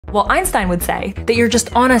Well, Einstein would say that you're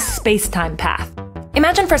just on a space-time path.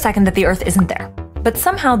 Imagine for a second that the Earth isn't there, but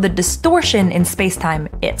somehow the distortion in space-time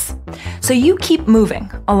is. So you keep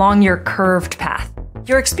moving along your curved path.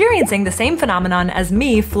 You're experiencing the same phenomenon as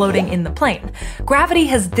me floating in the plane. Gravity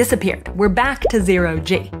has disappeared. We're back to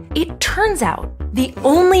 0G. It turns out the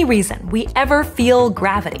only reason we ever feel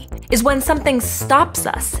gravity is when something stops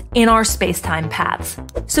us in our space-time paths.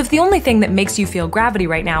 So if the only thing that makes you feel gravity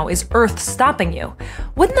right now is Earth stopping you,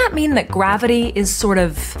 wouldn't that mean that gravity is sort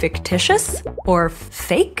of fictitious or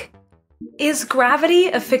fake? Is gravity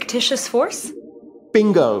a fictitious force?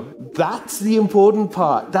 Bingo. That's the important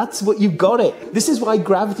part. That's what you got it. This is why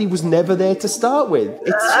gravity was never there to start with.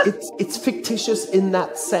 It's fictitious in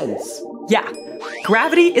that sense. Yeah,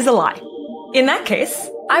 gravity is a lie. In that case,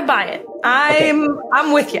 I buy it.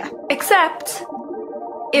 I'm with you. Except,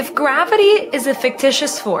 if gravity is a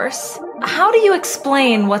fictitious force, how do you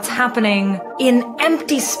explain what's happening in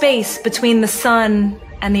empty space between the sun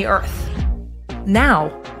and the Earth?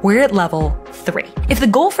 Now, we're at level 3. If the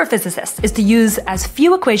goal for physicists is to use as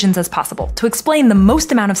few equations as possible to explain the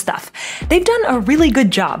most amount of stuff, they've done a really good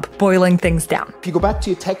job boiling things down. If you go back to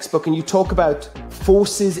your textbook and you talk about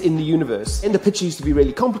forces in the universe, and the picture used to be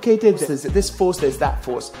really complicated, there's this force, there's that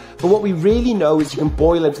force. But what we really know is you can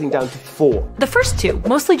boil everything down to 4. The first 2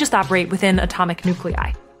 mostly just operate within atomic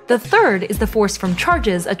nuclei. The third is the force from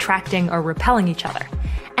charges attracting or repelling each other.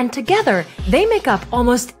 And together, they make up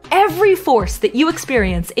almost every force that you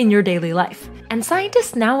experience in your daily life. And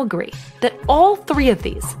scientists now agree that all 3 of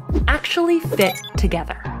these actually fit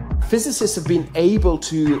together. Physicists have been able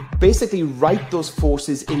to basically write those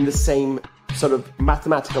forces in the same sort of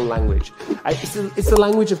mathematical language. It's the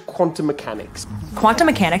language of quantum mechanics. Quantum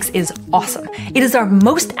mechanics is awesome. It is our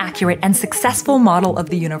most accurate and successful model of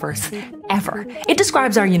the universe ever. It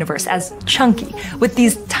describes our universe as chunky, with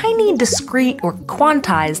these tiny, discrete, or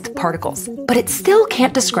quantized particles. But it still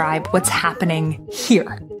can't describe what's happening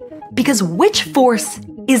here. Because which force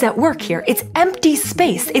is at work here? It's empty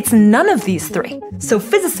space. It's none of these 3. So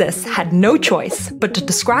physicists had no choice but to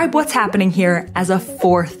describe what's happening here as a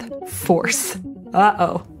 4th force.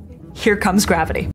 Uh-oh. Here comes gravity.